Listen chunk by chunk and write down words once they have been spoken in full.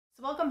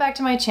Welcome back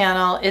to my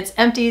channel. It's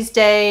empties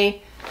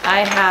day.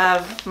 I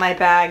have my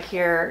bag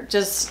here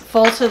just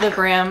full to the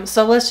brim,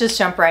 so let's just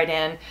jump right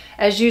in.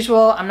 As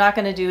usual, I'm not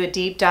going to do a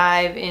deep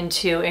dive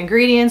into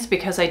ingredients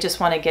because I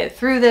just want to get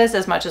through this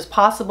as much as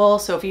possible.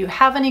 So if you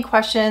have any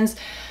questions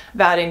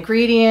about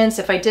ingredients,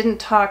 if I didn't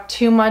talk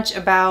too much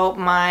about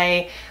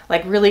my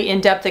really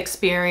in-depth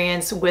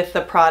experience with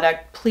the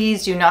product,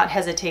 please do not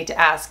hesitate to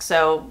ask.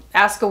 So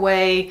ask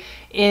away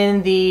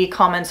in the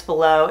comments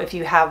below if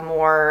you have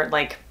more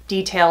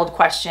detailed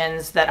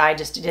questions that I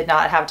just did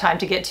not have time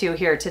to get to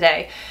here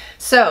today.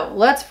 So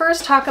let's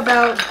first talk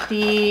about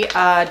the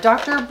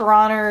Dr.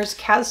 Bronners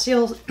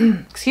Castile,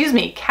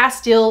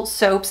 Castile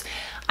soaps.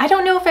 I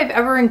don't know if I've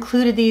ever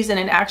included these in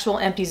an actual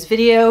empties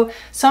video.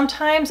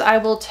 Sometimes I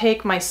will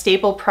take my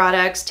staple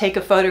products, take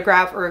a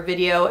photograph or a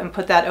video and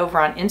put that over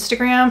on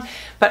Instagram,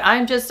 but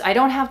I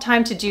don't have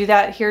time to do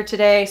that here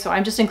today. So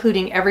I'm just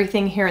including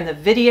everything here in the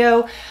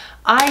video.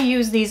 I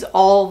use these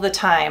all the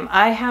time.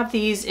 I have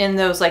these in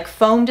those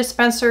foam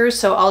dispensers.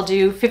 So I'll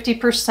do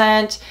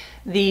 50%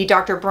 the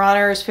Dr.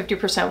 Bronners,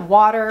 50%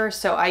 water.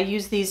 So I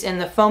use these in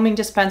the foaming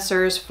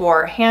dispensers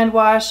for hand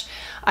wash.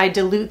 I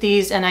dilute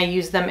these and I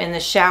use them in the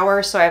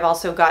shower. So I've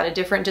also got a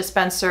different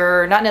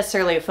dispenser, not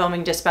necessarily a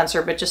foaming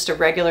dispenser, but just a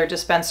regular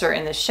dispenser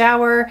in the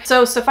shower.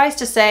 So suffice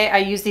to say, I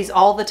use these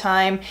all the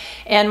time.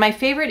 And my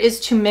favorite is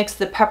to mix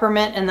the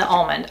peppermint and the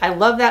almond. I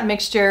love that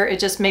mixture. It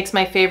just makes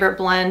my favorite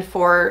blend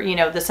for,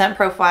 the scent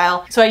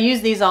profile. So I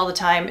use these all the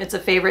time. It's a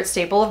favorite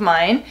staple of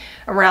mine.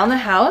 Around the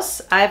house,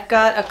 I've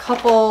got a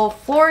couple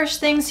flourish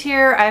things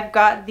here. I've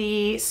got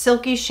the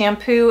silky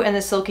shampoo and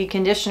the silky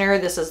conditioner.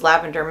 This is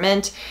lavender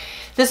mint.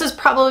 This is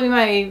probably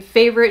my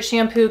favorite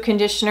shampoo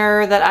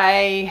conditioner that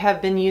I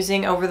have been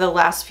using over the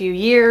last few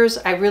years.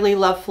 I really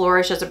love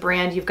Flourish as a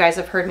brand. You guys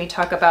have heard me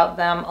talk about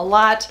them a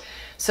lot.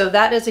 So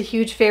that is a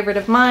huge favorite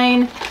of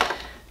mine.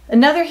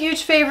 Another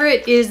huge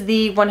favorite is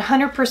the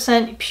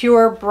 100%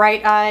 Pure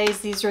Bright Eyes.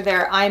 These are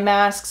their eye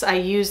masks. I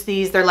use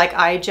these, they're like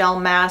eye gel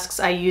masks.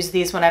 I use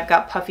these when I've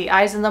got puffy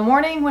eyes in the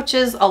morning, which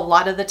is a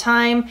lot of the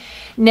time.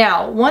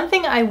 Now, one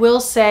thing I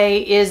will say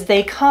is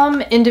they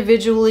come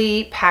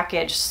individually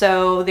packaged.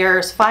 So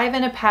there's 5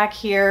 in a pack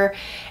here.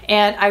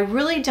 And I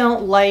really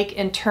don't like,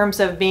 in terms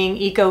of being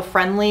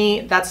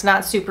eco-friendly, that's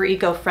not super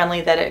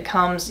eco-friendly that it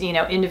comes,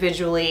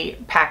 individually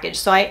packaged.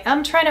 So I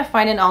am trying to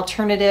find an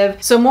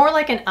alternative. So more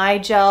like an eye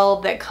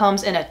gel that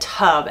comes in a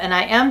tub. And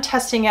I am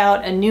testing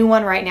out a new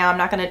one right now. I'm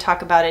not going to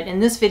talk about it in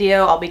this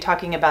video. I'll be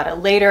talking about it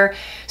later.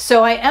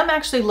 So I am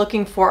actually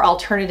looking for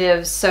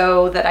alternatives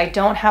so that I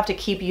don't have to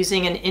keep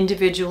using an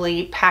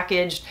individually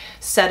packaged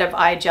set of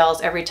eye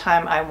gels every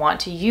time I want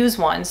to use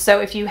one.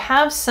 So if you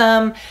have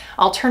some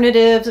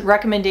alternatives,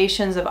 recommendations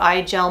of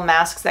eye gel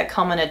masks that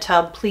come in a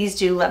tub, please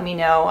do let me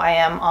know. I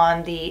am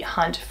on the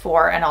hunt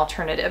for an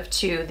alternative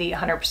to the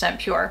 100%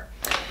 pure.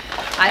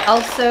 I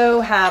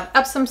also have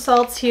Epsom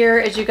salts here.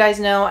 As you guys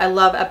know, I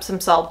love Epsom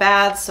salt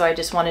baths, so I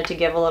just wanted to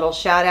give a little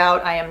shout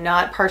out. I am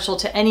not partial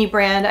to any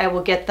brand. I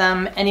will get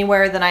them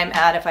anywhere that I'm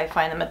at. If I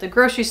find them at the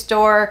grocery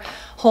store,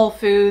 Whole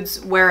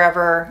Foods,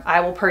 wherever,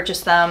 I will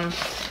purchase them.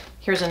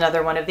 Here's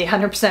another one of the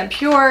 100%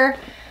 pure.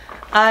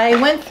 I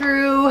went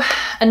through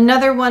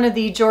another one of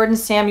the Jordan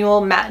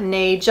Samuel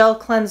Matinee Gel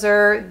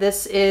Cleanser.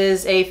 This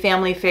is a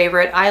family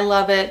favorite. I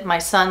love it. My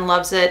son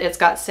loves it. It's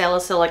got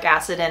salicylic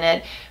acid in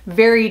it.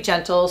 Very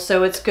gentle,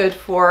 so it's good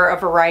for a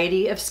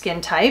variety of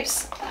skin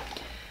types.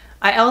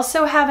 I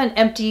also have an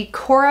empty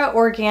Kora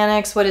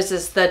Organics, what is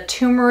this? The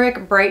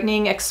Turmeric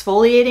Brightening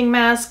Exfoliating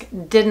Mask.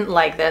 Didn't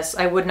like this.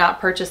 I would not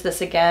purchase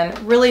this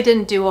again. Really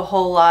didn't do a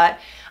whole lot.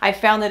 I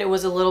found that it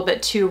was a little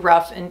bit too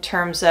rough in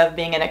terms of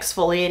being an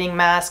exfoliating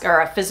mask or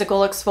a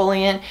physical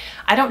exfoliant.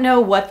 I don't know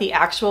what the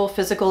actual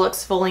physical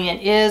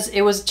exfoliant is.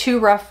 It was too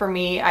rough for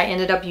me. I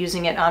ended up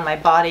using it on my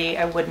body.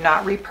 I would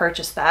not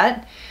repurchase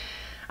that.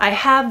 I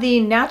have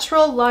the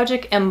Natural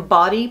Logic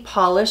Embody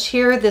Polish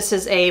here. This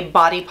is a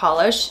body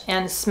polish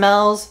and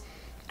smells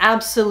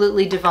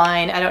absolutely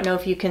divine. I don't know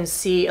if you can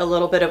see a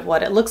little bit of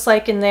what it looks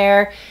like in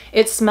there.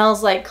 It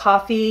smells like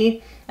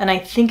coffee, and I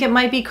think it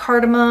might be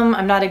cardamom.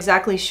 I'm not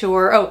exactly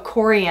sure. Oh,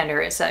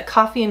 coriander. It said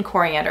coffee and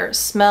coriander.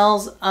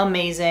 Smells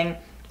amazing.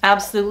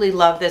 Absolutely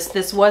love this.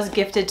 This was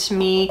gifted to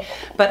me,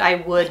 but I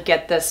would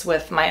get this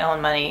with my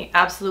own money.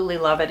 Absolutely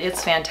love it.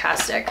 It's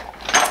fantastic.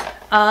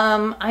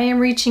 I am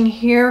reaching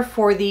here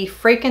for the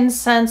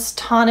Frankincense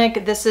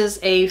tonic. This is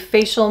a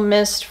facial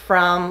mist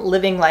from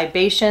Living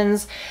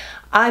Libations.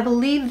 I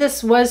believe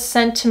this was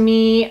sent to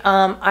me.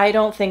 I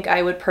don't think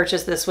I would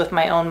purchase this with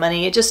my own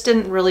money. It just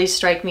didn't really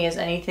strike me as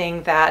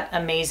anything that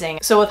amazing.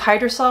 So with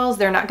hydrosols,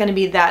 they're not going to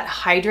be that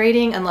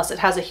hydrating unless it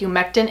has a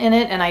humectant in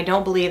it, and I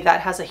don't believe that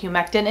has a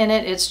humectant in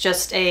it. It's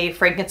just a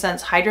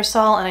frankincense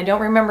hydrosol, and I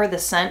don't remember the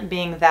scent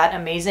being that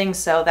amazing,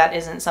 so that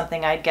isn't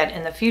something I'd get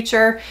in the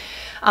future.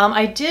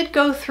 I did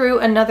go through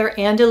another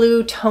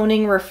Andalou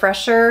toning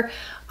refresher.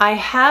 I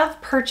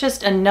have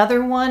purchased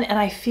another one, and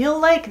I feel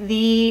like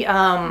the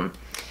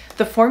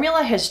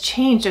formula has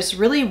changed. It's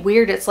really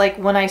weird. It's like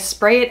when I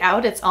spray it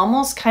out, it's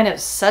almost kind of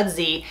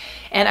sudsy.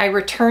 and I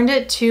returned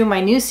it to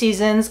my New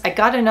Seasons. I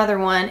got another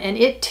one and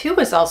it too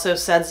is also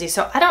sudsy.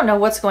 So I don't know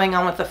what's going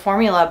on with the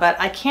formula, but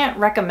I can't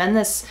recommend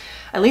this,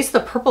 at least the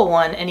purple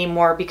one,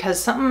 anymore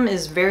because something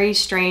is very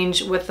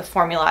strange with the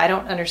formula. I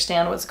don't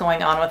understand what's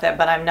going on with it,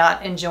 but I'm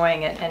not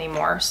enjoying it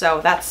anymore.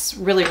 So that's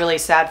really, really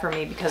sad for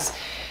me because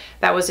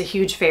that was a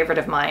huge favorite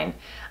of mine.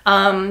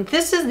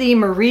 This is the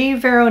Marie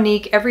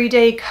Veronique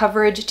Everyday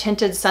Coverage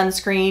Tinted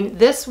Sunscreen.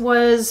 This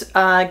was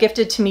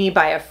gifted to me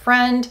by a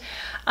friend.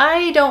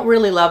 I don't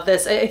really love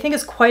this. I think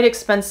it's quite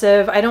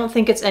expensive. I don't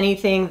think it's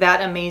anything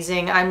that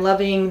amazing. I'm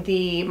loving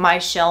the My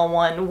Shell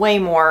one way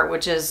more,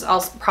 which is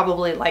also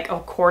probably like a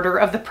quarter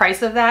of the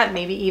price of that,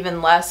 maybe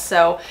even less.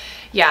 So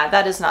yeah,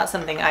 that is not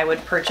something I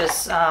would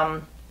purchase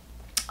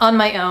on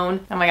my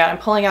own. Oh my God, I'm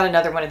pulling out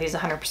another one of these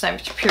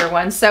 100% pure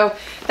ones. So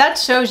that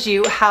shows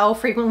you how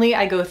frequently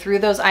I go through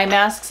those eye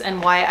masks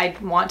and why I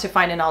want to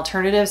find an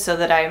alternative so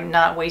that I'm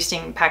not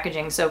wasting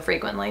packaging so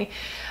frequently.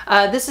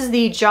 This is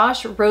the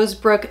Josh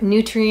Rosebrook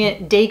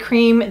Nutrient Day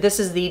Cream. This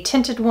is the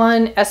tinted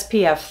one,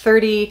 SPF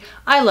 30.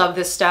 I love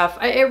this stuff.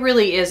 It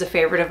really is a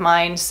favorite of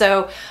mine.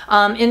 So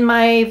in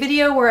my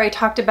video where I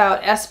talked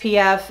about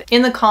SPF,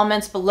 in the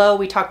comments below,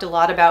 we talked a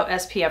lot about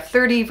SPF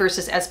 30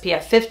 versus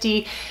SPF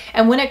 50.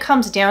 And when it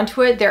comes down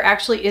to it, there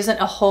actually isn't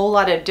a whole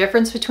lot of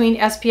difference between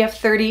SPF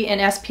 30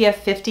 and SPF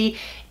 50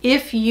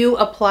 if you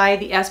apply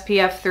the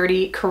SPF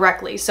 30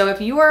 correctly. So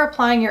if you are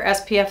applying your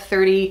SPF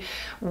 30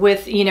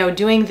 with, you know,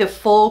 doing the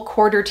full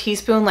quarter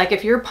teaspoon, like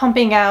if you're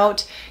pumping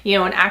out, you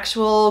know, an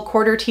actual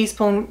quarter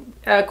teaspoon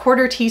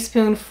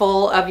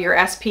full of your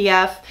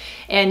SPF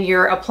and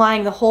you're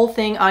applying the whole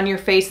thing on your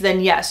face, then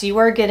yes, you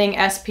are getting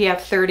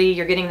SPF 30.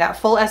 You're getting that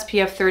full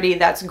SPF 30.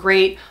 That's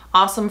great.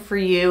 Awesome for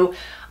you.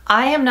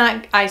 I am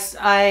not,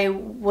 I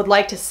would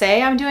like to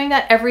say I'm doing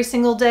that every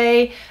single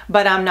day,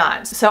 but I'm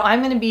not. So I'm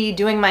going to be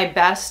doing my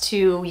best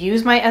to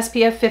use my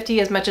SPF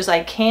 50 as much as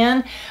I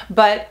can,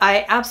 but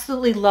I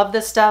absolutely love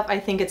this stuff. I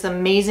think it's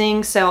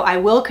amazing. So I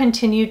will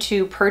continue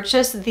to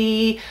purchase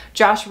the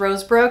Josh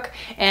Rosebrook,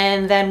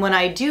 and then when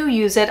I do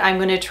use it, I'm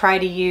going to try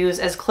to use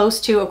as close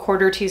to a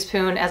quarter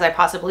teaspoon as I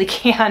possibly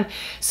can.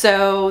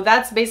 So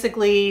that's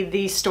basically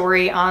the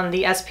story on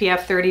the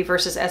SPF 30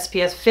 versus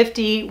SPF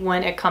 50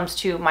 when it comes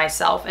to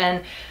myself.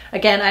 And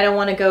again, I don't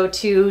want to go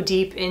too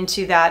deep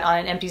into that on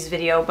an empties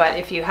video, but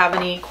if you have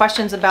any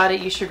questions about it,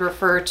 you should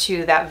refer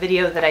to that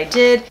video that I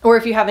did. Or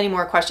if you have any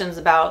more questions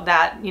about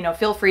that, you know,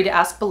 feel free to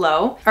ask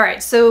below. All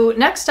right, so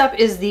next up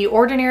is the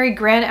Ordinary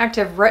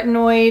Granactive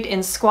Retinoid in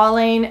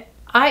Squalane.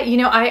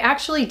 I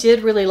actually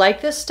did really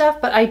like this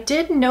stuff, but I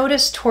did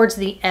notice towards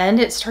the end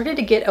it started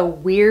to get a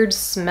weird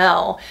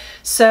smell.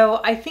 So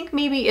I think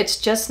maybe it's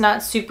just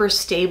not super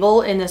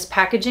stable in this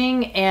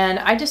packaging, and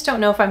I just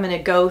don't know if I'm going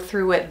to go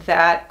through it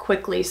that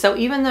quickly. So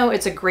even though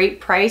it's a great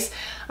price,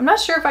 I'm not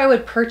sure if I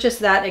would purchase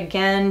that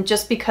again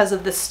just because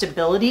of the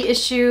stability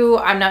issue.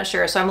 I'm not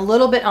sure. So I'm a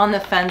little bit on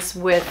the fence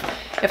with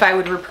if I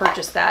would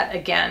repurchase that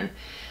again.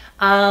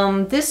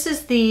 This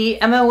is the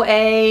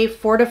MOA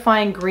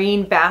Fortifying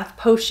Green Bath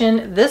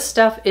Potion. This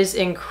stuff is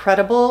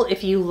incredible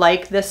if you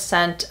like the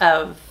scent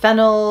of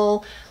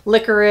fennel,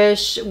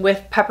 licorice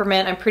with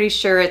peppermint. I'm pretty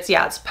sure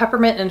it's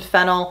peppermint and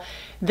fennel.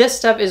 This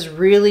stuff is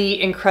really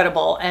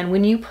incredible. And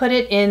when you put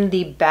it in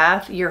the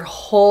bath, your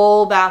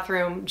whole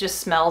bathroom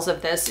just smells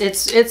of this.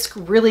 It's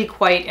really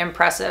quite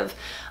impressive.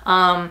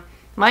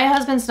 My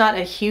husband's not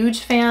a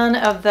huge fan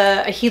of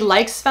he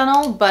likes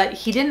fennel, but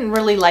he didn't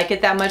really like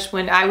it that much.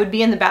 When I would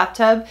be in the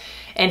bathtub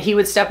and he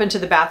would step into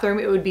the bathroom,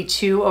 it would be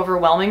too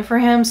overwhelming for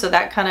him. So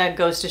that kind of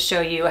goes to show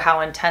you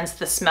how intense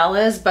the smell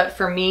is. But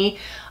for me,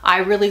 I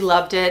really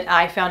loved it.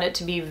 I found it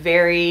to be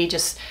very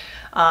just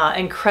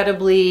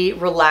incredibly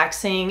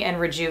relaxing and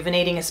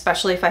rejuvenating,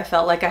 especially if I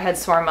felt like I had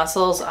sore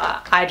muscles.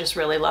 I just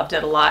really loved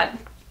it a lot.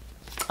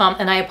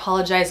 And I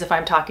apologize if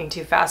I'm talking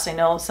too fast. I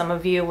know some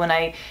of you, when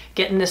I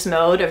get in this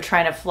mode of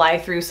trying to fly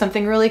through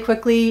something really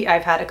quickly,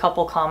 I've had a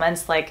couple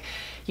comments like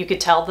you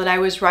could tell that I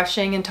was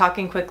rushing and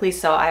talking quickly,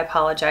 so I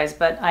apologize,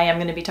 but I am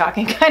going to be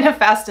talking kind of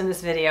fast in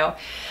this video.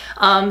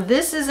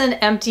 This is an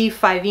empty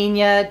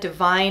Fivenia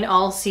Divine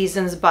All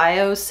Seasons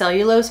Bio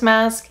Cellulose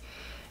Mask.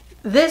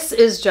 This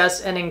is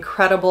just an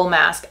incredible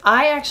mask.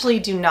 I actually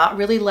do not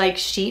really like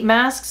sheet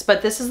masks,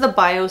 but this is the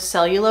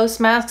biocellulose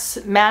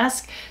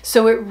mask.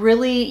 So it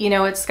really, you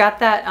know, it's got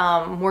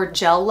that more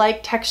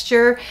gel-like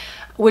texture,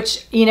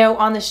 which, you know,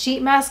 on the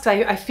sheet masks,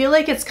 I feel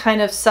like it's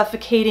kind of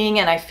suffocating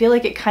and I feel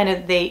like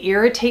they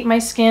irritate my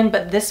skin,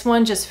 but this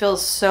one just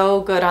feels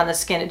so good on the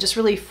skin. It just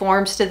really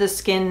forms to the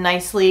skin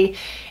nicely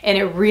and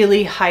it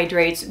really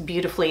hydrates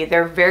beautifully.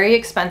 They're very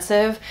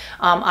expensive.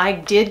 I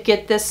did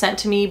get this sent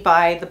to me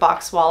by the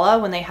Boxwalla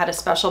when they had a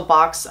special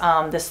box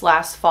this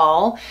last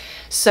fall.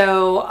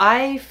 So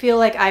I feel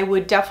like I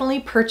would definitely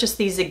purchase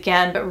these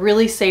again, but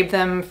really save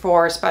them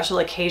for special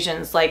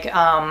occasions like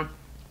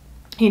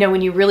you know,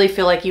 when you really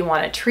feel like you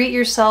want to treat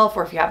yourself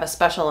or if you have a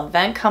special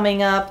event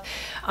coming up.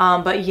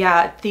 But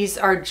yeah, these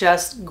are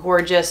just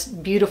gorgeous,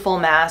 beautiful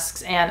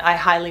masks and I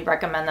highly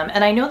recommend them.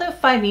 And I know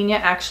that Fivenia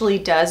actually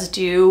does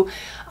do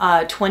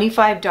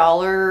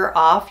 $25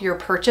 off your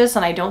purchase,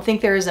 and I don't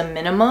think there is a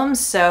minimum.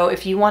 So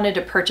if you wanted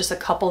to purchase a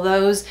couple of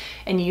those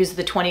and use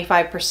the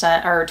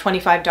 25% or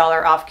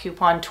 $25 off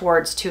coupon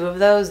towards 2 of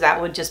those,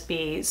 that would just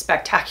be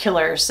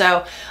spectacular.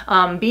 So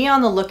be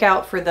on the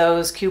lookout for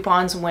those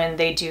coupons when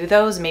they do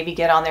those. Maybe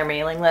get on their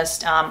mailing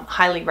list.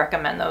 Highly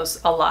recommend those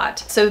a lot.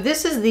 So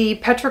this is the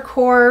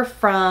Petrichor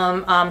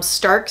from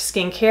Stark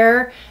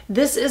Skincare.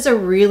 This is a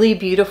really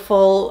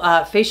beautiful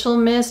facial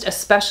mist,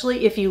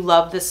 especially if you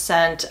love the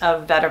scent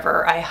of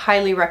vetiver. I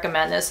highly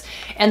recommend this.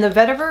 And the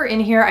vetiver in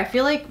here, I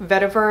feel like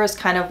vetiver is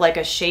kind of like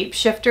a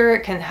shapeshifter.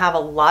 It can have a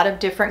lot of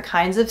different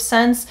kinds of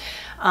scents,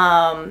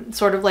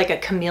 sort of like a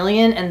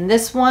chameleon. And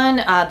this one,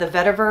 the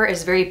vetiver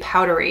is very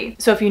powdery.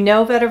 So if you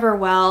know vetiver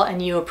well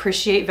and you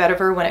appreciate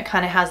vetiver when it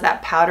kind of has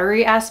that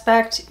powdery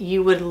aspect,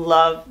 you would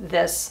love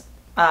this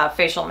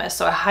facial mist.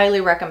 So I highly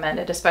recommend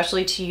it,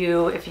 especially to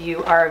you if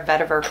you are a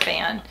vetiver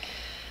fan.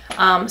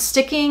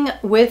 Sticking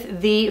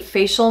with the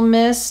facial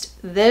mist,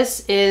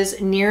 this is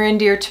near and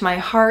dear to my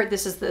heart.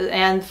 This is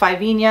and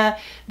Fivenia.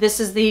 This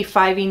is the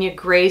Fivenia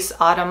Grace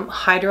Autumn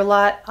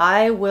Hydrolot.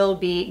 I will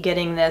be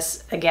getting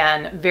this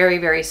again very,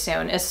 very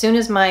soon. As soon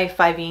as my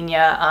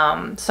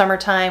Fivenia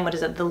summertime, what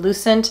is it, the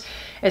Lucent,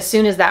 as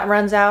soon as that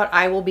runs out,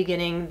 I will be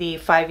getting the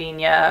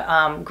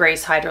Fivenia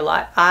Grace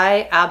Hydrolot.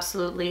 I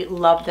absolutely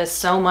love this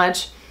so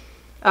much.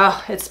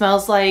 Oh, it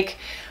smells like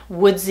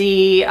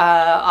woodsy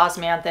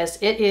osmanthus.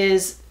 It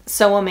is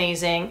so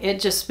amazing. It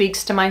just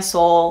speaks to my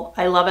soul.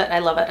 I love it. I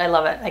love it. I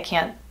love it. I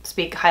can't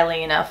speak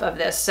highly enough of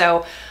this.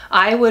 So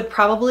I would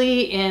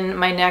probably, in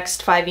my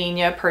next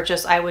Fivenia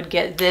purchase, I would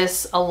get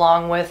this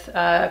along with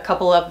a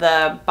couple of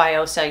the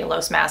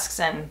biocellulose masks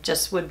and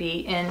just would be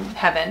in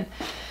heaven.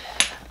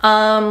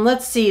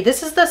 Let's see,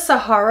 this is the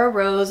Sahara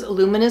Rose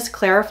Luminous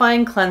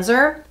Clarifying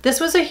Cleanser.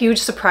 This was a huge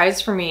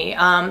surprise for me.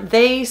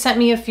 They sent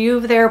me a few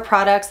of their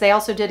products. They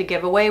also did a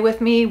giveaway with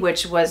me,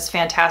 which was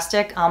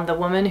fantastic. The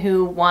woman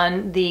who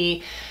won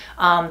the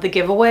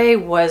giveaway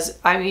was,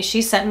 I mean,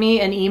 she sent me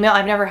an email.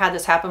 I've never had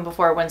this happen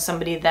before when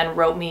somebody then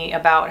wrote me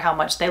about how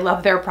much they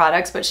love their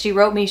products, but she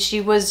wrote me, she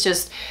was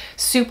just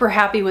super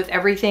happy with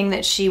everything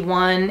that she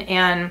won.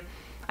 And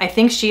I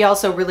think she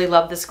also really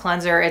loved this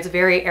cleanser. It's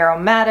very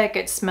aromatic.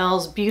 It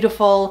smells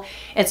beautiful.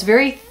 It's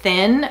very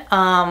thin,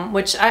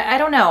 which I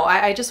don't know.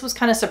 I just was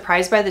kind of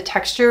surprised by the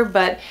texture,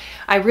 but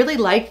I really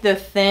like the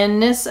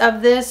thinness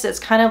of this. It's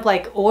kind of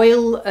like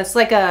oil. It's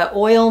like a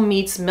oil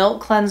meets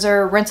milk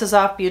cleanser, rinses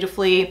off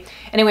beautifully.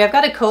 Anyway, I've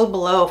got a code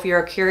below if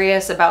you're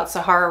curious about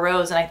Sahara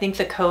Rose, and I think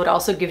the code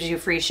also gives you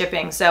free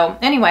shipping. So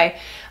anyway,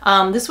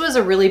 this was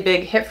a really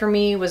big hit for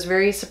me. Was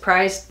very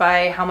surprised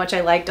by how much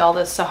I liked all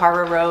the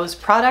Sahara Rose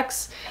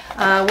products.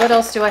 What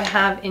else do I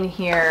have in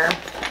here?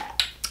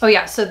 Oh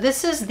yeah, so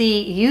this is the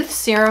Youth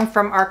Serum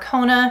from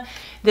Arcona.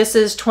 This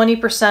is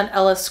 20%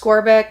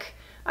 L-ascorbic.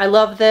 I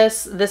love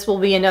this. This will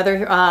be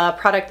another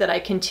product that I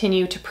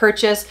continue to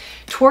purchase.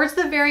 Towards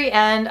the very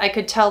end, I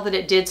could tell that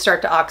it did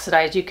start to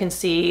oxidize. You can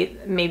see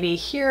maybe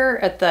here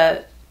at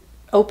the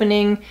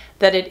opening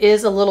that it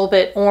is a little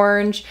bit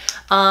orange.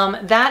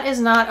 That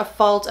is not a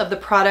fault of the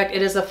product.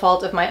 It is a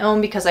fault of my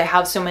own because I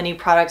have so many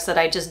products that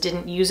I just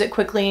didn't use it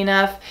quickly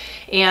enough.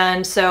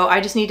 And so I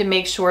just need to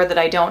make sure that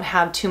I don't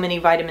have too many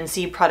vitamin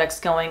C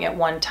products going at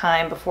one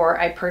time before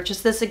I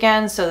purchase this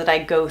again, so that I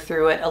go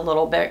through it a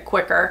little bit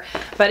quicker.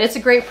 But it's a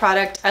great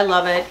product. I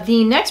love it.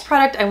 The next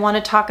product I want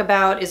to talk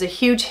about is a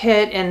huge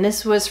hit, and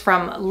this was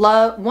from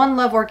One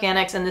Love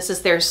Organics, and this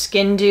is their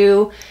Skin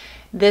Dew.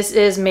 This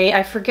is made,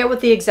 I forget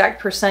what the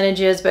exact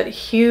percentage is, but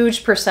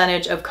huge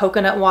percentage of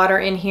coconut water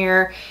in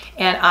here,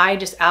 and I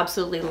just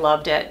absolutely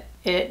loved it.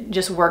 It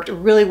just worked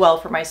really well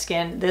for my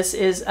skin. This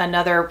is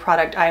another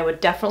product I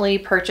would definitely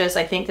purchase.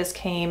 I think this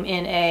came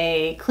in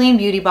a clean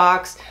beauty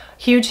box.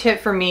 Huge hit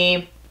for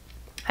me.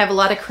 I have a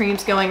lot of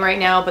creams going right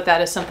now, but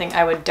that is something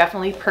I would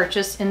definitely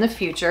purchase in the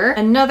future.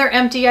 Another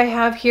empty I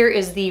have here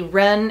is the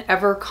Ren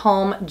Ever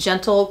Calm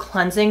Gentle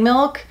Cleansing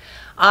Milk.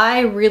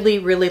 I really,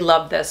 really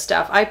love this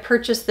stuff. I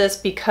purchased this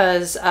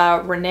because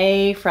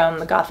Renee from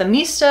the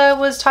Gothamista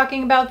was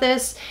talking about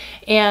this,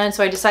 and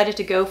so I decided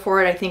to go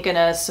for it, I think in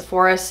a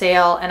Sephora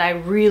sale, and I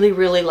really,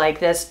 really like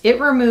this.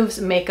 It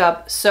removes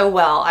makeup so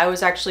well. I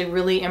was actually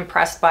really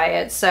impressed by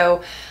it.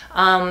 So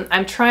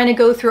I'm trying to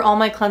go through all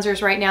my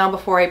cleansers right now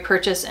before I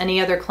purchase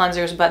any other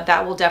cleansers, but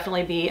that will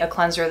definitely be a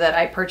cleanser that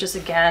I purchase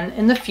again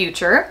in the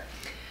future.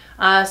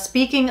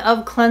 Speaking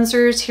of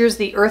cleansers, here's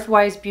the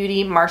Earthwise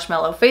Beauty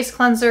Marshmallow Face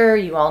Cleanser.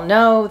 You all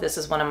know this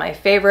is one of my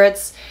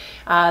favorites.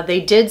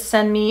 They did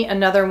send me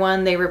another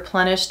one. They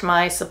replenished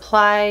my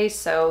supply,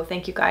 so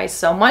thank you guys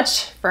so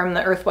much from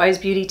the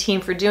Earthwise Beauty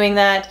team for doing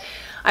that.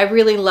 I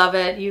really love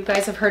it. You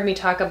guys have heard me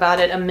talk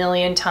about it a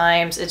million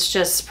times. It's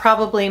just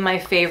probably my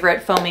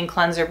favorite foaming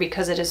cleanser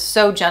because it is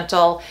so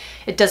gentle.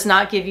 It does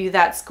not give you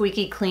that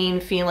squeaky clean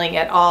feeling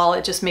at all.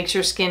 It just makes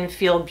your skin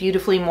feel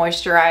beautifully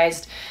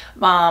moisturized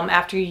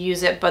after you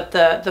use it, but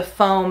the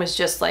foam is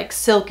just like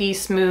silky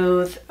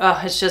smooth.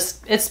 Oh,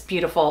 it's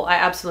beautiful. I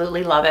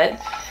absolutely love it.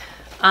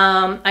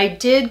 I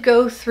did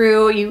go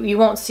through, you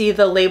won't see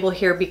the label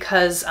here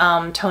because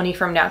Tony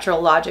from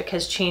Natural Logic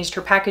has changed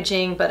her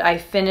packaging, but I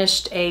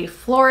finished a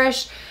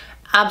Flourish.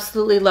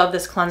 Absolutely love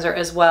this cleanser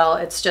as well.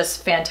 It's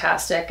just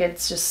fantastic. It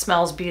just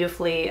smells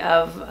beautifully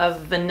of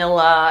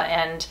vanilla,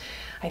 and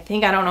I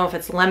don't know if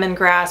it's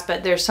lemongrass,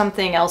 but there's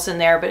something else in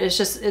there, but it's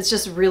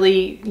just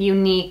really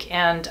unique,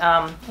 and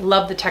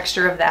love the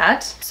texture of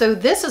that. So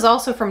this is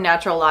also from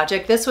Natural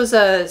Logic. This was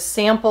a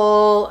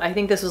sample, I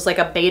think this was like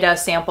a beta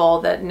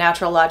sample that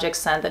Natural Logic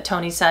sent, that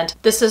Tony sent.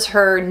 This is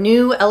her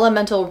new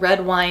Elemental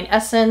Red Wine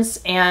Essence,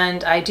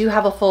 and I do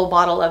have a full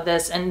bottle of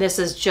this, and this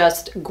is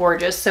just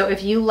gorgeous. So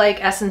if you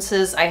like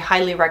essences, I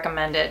highly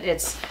recommend it.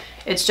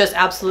 It's just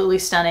absolutely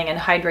stunning and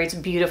hydrates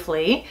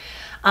beautifully.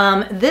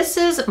 This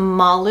is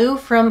Malu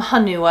from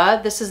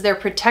Hanua. This is their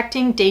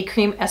Protecting Day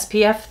Cream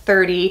SPF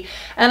 30,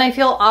 and I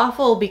feel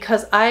awful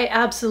because I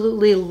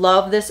absolutely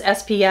love this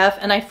SPF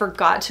and I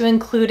forgot to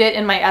include it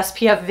in my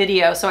SPF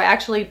video. So I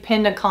actually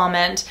pinned a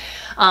comment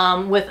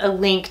with a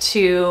link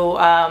to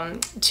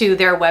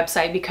their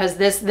website, because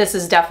this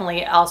is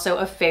definitely also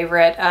a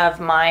favorite of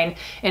mine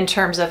in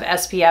terms of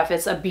SPF.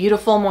 It's a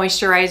beautiful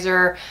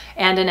moisturizer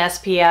and an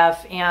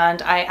SPF,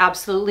 and I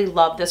absolutely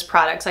love this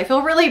product. So I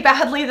feel really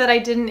badly that I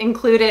didn't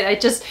include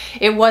it.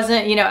 It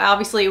wasn't, you know,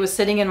 obviously it was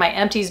sitting in my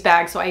empties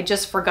bag, so I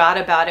just forgot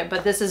about it,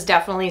 but this is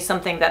definitely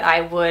something that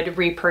I would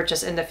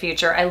repurchase in the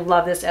future. I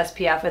love this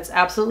SPF. It's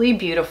absolutely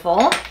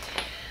beautiful.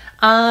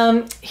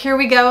 Here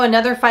we go,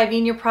 another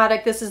Fivenia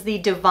product. This is the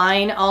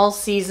Divine All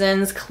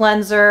Seasons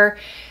Cleanser.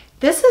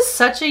 This is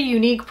such a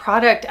unique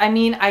product. I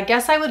mean, I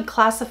guess I would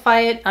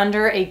classify it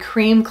under a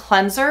cream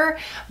cleanser,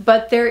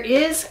 but there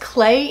is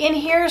clay in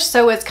here,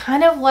 so it's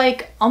kind of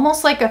like,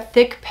 almost like a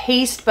thick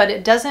paste, but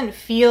it doesn't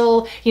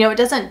feel, you know, it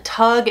doesn't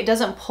tug, it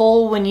doesn't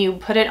pull when you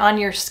put it on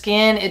your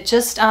skin. It's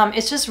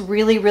just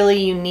really,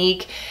 really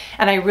unique,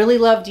 and I really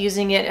loved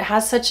using it. It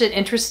has such an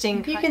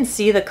interesting, you can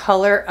see the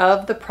color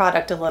of the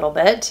product a little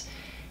bit,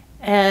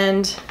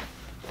 and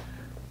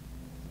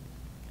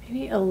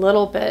maybe a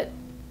little bit.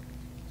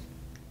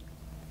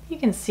 You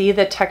can see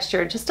the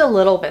texture just a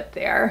little bit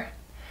there.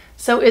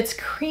 So it's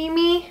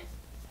creamy,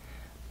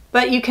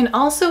 but you can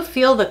also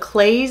feel the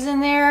clays in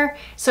there.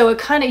 So it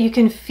kind of, you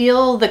can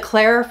feel the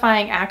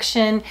clarifying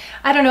action.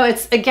 I don't know,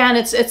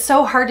 it's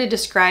so hard to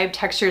describe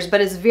textures, but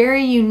it's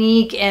very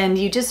unique, and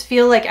you just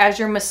feel like as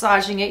you're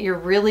massaging it, you're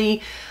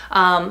really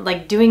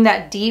like doing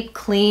that deep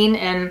clean.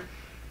 And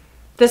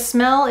the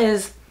smell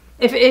is,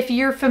 if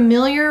you're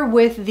familiar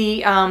with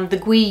the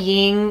Gui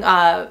Ying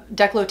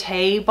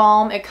Décolleté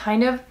balm,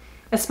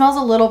 it smells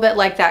a little bit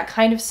like that,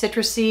 kind of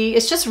citrusy.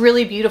 It's just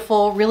really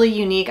beautiful, really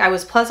unique. I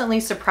was pleasantly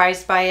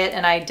surprised by it,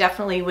 and I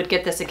definitely would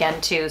get this again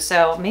too.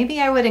 So maybe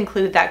I would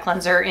include that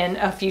cleanser in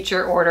a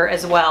future order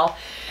as well.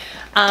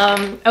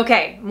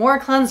 Okay, more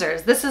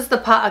cleansers. This is the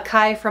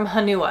Pa'akai from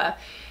Hanua.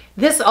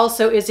 This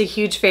also is a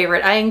huge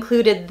favorite. I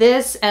included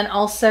this and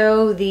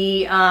also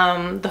the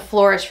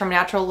Flourish from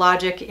Natural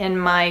Logic in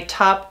my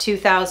top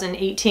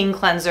 2018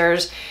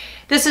 cleansers.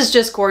 This is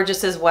just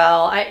gorgeous as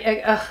well.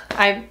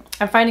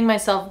 I'm finding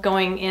myself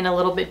going in a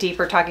little bit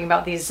deeper talking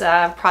about these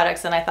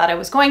products than I thought I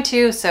was going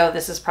to, so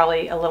this is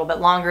probably a little bit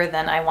longer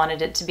than I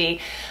wanted it to be.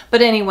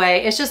 But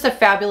anyway, it's just a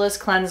fabulous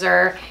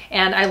cleanser,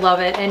 and I love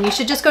it. And you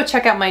should just go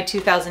check out my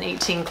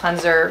 2018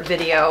 cleanser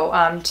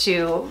video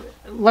to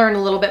learn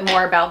a little bit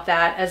more about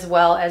that, as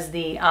well as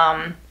the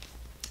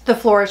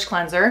Flourish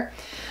cleanser.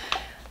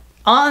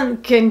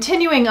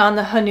 Continuing on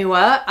the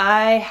Hanua,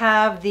 I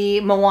have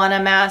the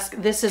Moana mask.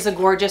 This is a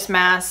gorgeous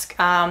mask.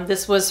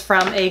 This was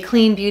from a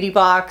Clean Beauty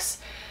box.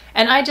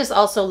 And I just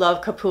also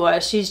love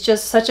Kapua. She's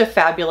just such a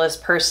fabulous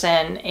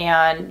person,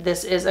 and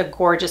this is a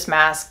gorgeous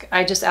mask.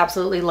 I just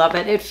absolutely love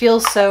it. It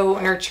feels so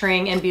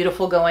nurturing and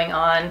beautiful going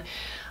on.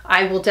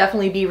 I will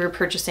definitely be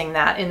repurchasing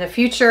that in the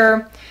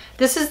future.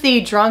 This is the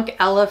Drunk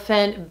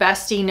Elephant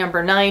Beste No.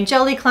 9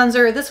 Jelly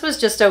Cleanser. This was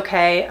just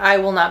okay. I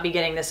will not be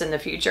getting this in the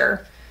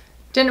future.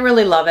 Didn't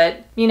really love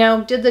it, you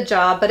know, did the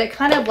job, but it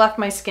kind of left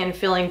my skin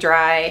feeling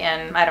dry,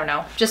 and I don't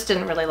know, just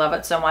didn't really love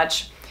it so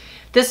much.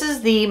 This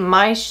is the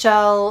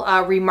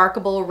Michelle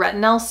Remarkable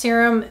Retinol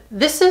Serum.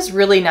 This is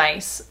really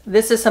nice.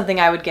 This is something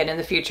I would get in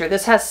the future.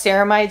 This has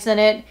ceramides in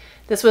it.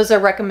 This was a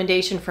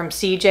recommendation from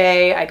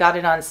CJ. I got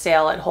it on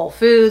sale at Whole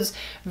Foods.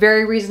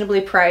 Very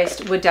reasonably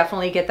priced. Would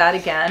definitely get that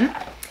again.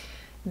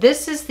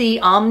 This is the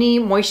Omni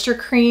Moisture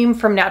Cream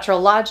from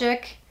Natural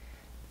Logic.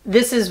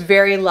 This is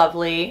very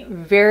lovely,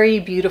 very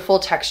beautiful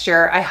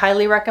texture. I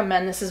highly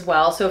recommend this as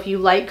well. So if you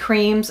like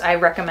creams, I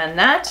recommend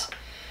that.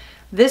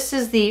 This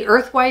is the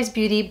Earthwise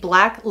Beauty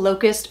Black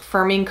Locust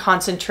Firming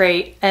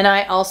Concentrate, and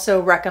I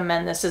also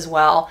recommend this as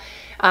well.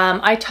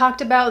 I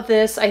talked about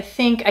this, I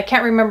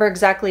can't remember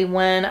exactly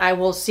when. I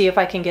will see if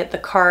I can get the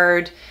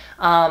card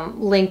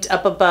linked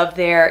up above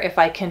there if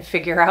I can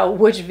figure out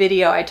which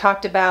video I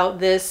talked about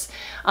this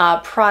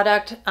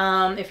product,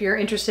 if you're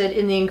interested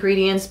in the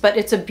ingredients. But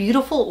it's a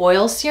beautiful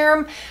oil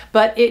serum,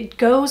 but it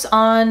goes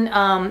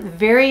on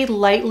very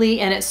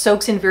lightly and it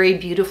soaks in very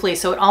beautifully.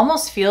 So it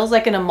almost feels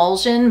like an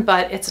emulsion,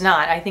 but it's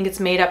not. I think it's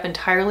made up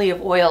entirely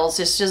of oils.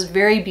 It's just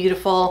very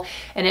beautiful,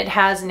 and it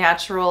has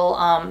natural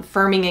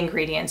firming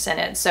ingredients in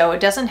it. So it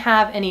doesn't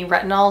have any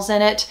retinols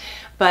in it,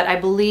 but I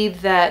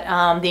believe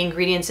that the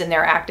ingredients in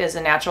there act as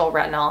a natural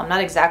retinol. I'm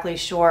not exactly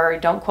sure,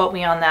 don't quote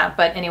me on that,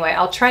 but anyway,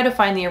 I'll try to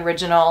find the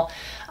original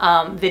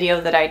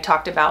video that I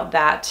talked about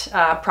that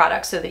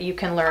product so that you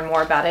can learn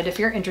more about it if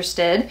you're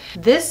interested.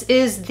 This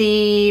is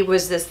the,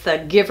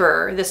 the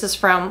Giver. This is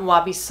from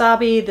Wabi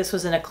Sabi. This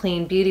was in a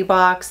clean beauty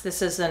box.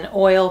 This is an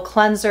oil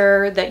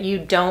cleanser that you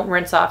don't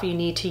rinse off. You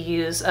need to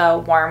use a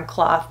warm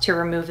cloth to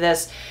remove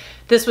this.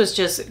 This was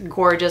just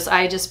gorgeous.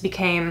 I just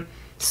became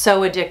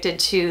so addicted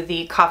to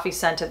the coffee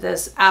scent of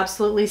this.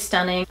 Absolutely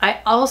stunning.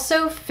 I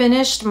also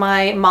finished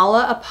my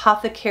Mala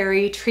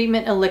Apothecary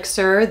Treatment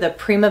Elixir, the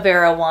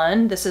Primavera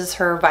one. This is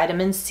her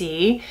vitamin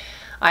C.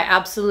 I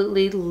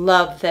absolutely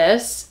love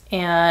this,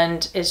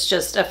 and it's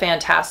just a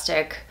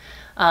fantastic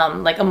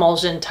like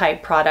emulsion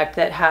type product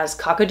that has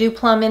kakadu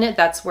plum in it.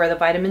 That's where the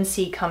vitamin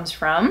C comes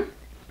from.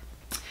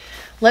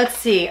 Let's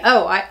see.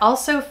 Oh, I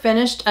also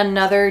finished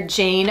another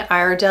Jane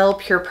Iredale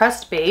Pure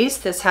Pressed Base.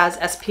 This has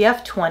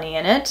SPF 20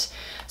 in it.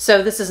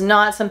 So this is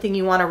not something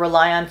you want to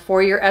rely on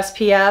for your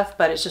SPF,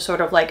 but it's just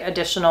sort of like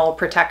additional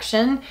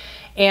protection.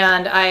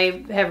 And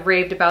I have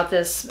raved about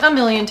this a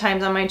million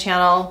times on my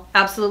channel.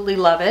 Absolutely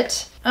love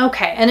it.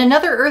 Okay, and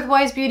another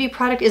Earthwise Beauty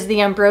product is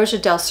the Ambrosia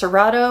del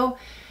Cerrado.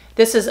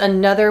 This is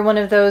another one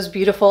of those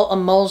beautiful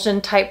emulsion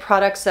type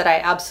products that I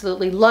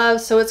absolutely love.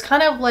 So it's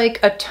kind of like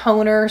a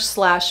toner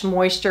slash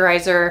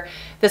moisturizer.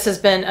 This has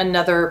been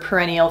another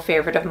perennial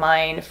favorite of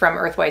mine from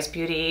Earthwise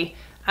Beauty.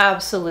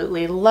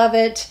 Absolutely love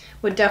it.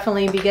 Would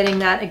definitely be getting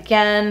that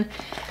again.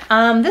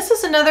 This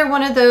is another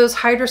one of those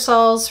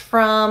hydrosols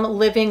from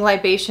Living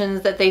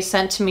Libations that they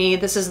sent to me.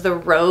 This is the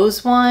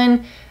rose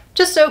one.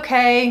 Just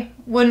okay.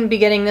 Wouldn't be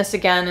getting this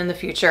again in the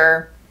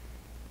future.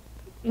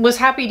 Was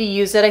happy to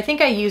use it. I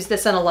think I use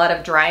this in a lot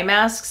of dry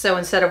masks, so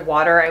instead of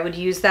water I would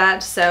use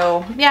that.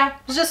 So yeah,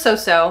 it's just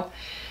so-so.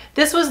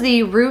 This was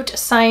the Root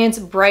Science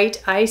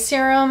Bright Eye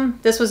Serum.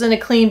 This was in a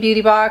clean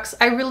beauty box.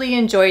 I really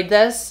enjoyed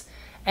this.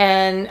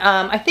 And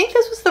I think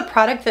this was the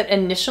product that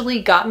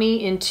initially got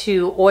me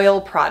into oil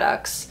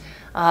products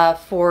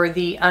for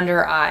the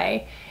under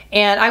eye.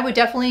 And I would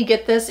definitely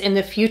get this in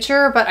the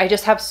future, but I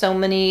just have so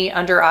many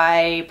under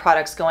eye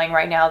products going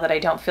right now that I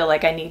don't feel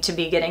like I need to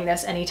be getting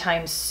this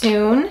anytime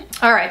soon.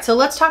 All right, so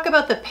let's talk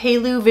about the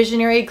Pelu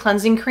Visionary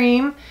Cleansing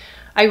Cream.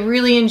 I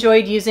really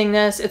enjoyed using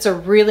this. It's a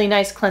really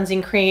nice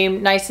cleansing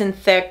cream, nice and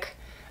thick,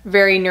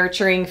 very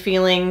nurturing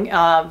feeling,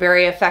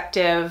 very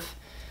effective,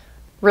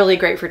 really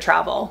great for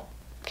travel.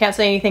 Can't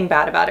say anything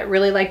bad about it.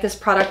 Really like this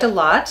product a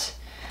lot.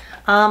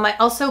 I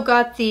also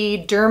got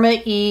the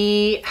Derma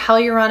E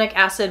Hyaluronic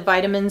Acid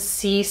Vitamin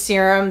C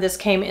Serum. This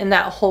came in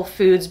that Whole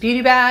Foods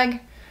beauty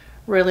bag.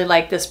 Really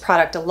like this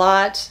product a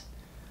lot.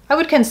 I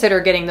would consider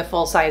getting the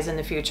full size in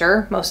the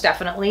future, most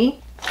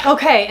definitely.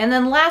 Okay, and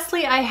then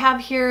lastly I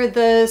have here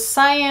the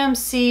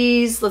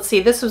Siamese, let's see,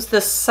 this was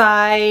the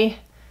Psy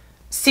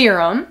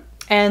Serum,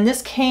 and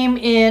this came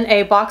in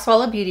a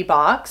Boxwalla beauty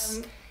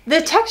box. The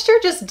texture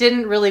just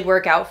didn't really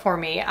work out for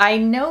me. I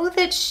know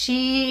that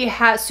she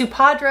has,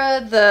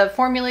 Supadra, the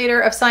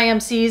formulator of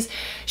Siamese,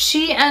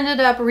 she ended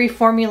up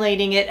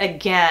reformulating it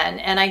again.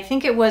 And I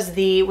think it was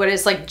the, what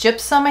is like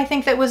gypsum, I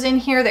think that was in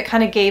here that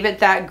kind of gave it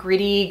that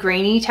gritty,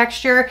 grainy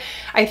texture.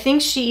 I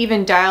think she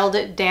even dialed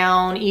it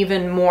down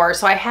even more.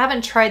 So I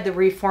haven't tried the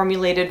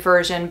reformulated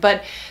version,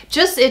 but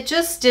it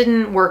just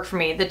didn't work for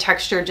me. The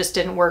texture just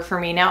didn't work for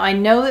me. Now I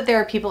know that there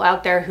are people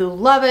out there who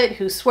love it,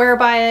 who swear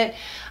by it,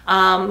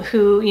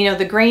 who, you know,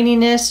 the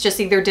graininess just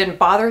either didn't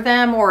bother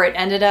them or it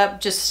ended up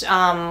just,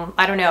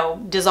 I don't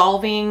know,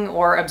 dissolving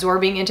or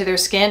absorbing into their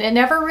skin. It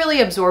never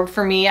really absorbed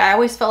for me. I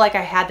always felt like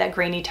I had that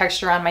grainy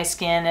texture on my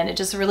skin and it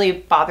just really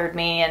bothered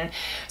me. And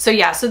so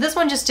yeah, so this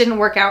one just didn't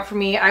work out for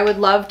me. I would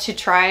love to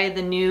try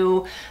the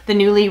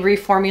newly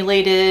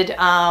reformulated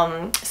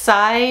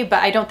Psy,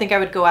 but I don't think I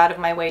would go out of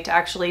my way to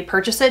actually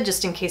purchase it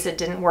just in case it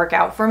didn't work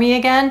out for me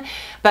again.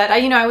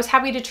 But you know, I was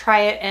happy to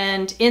try it,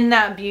 and in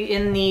that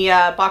the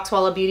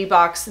Boxwalla beauty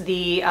box,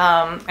 the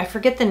I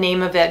forget the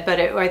name of it, but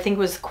I think it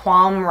was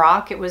Qualm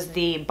Rock. It was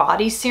the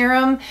body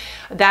serum.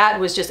 That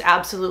was just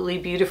absolutely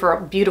beautiful.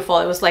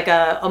 It was like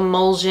a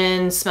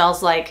emulsion,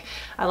 smells like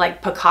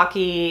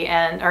Pakaki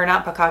or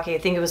not Pakaki, I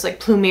think it was like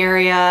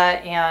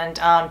Plumeria and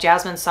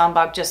Jasmine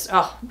Sambac. Just,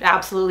 oh,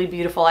 absolutely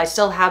beautiful. I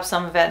still have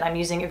some of it and I'm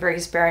using it very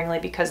sparingly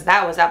because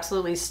that was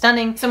absolutely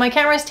stunning. So my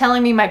camera is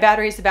telling me my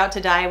battery is about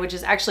to die, which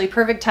is actually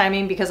perfect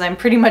timing because I'm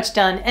pretty much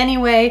done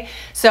anyway.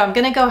 So I'm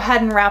gonna go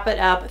ahead and wrap it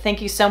up.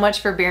 Thank you so much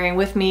for bearing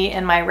with me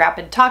in my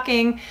rapid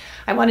talking.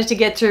 I wanted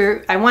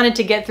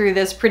to get through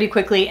this pretty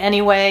quickly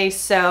anyway.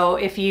 So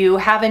if you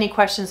have any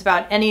questions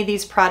about any of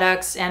these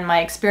products and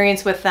my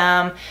experience with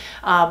them,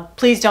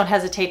 please don't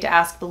hesitate to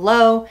ask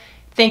below.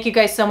 Thank you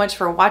guys so much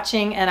for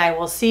watching, and I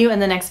will see you in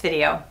the next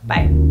video.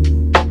 Bye.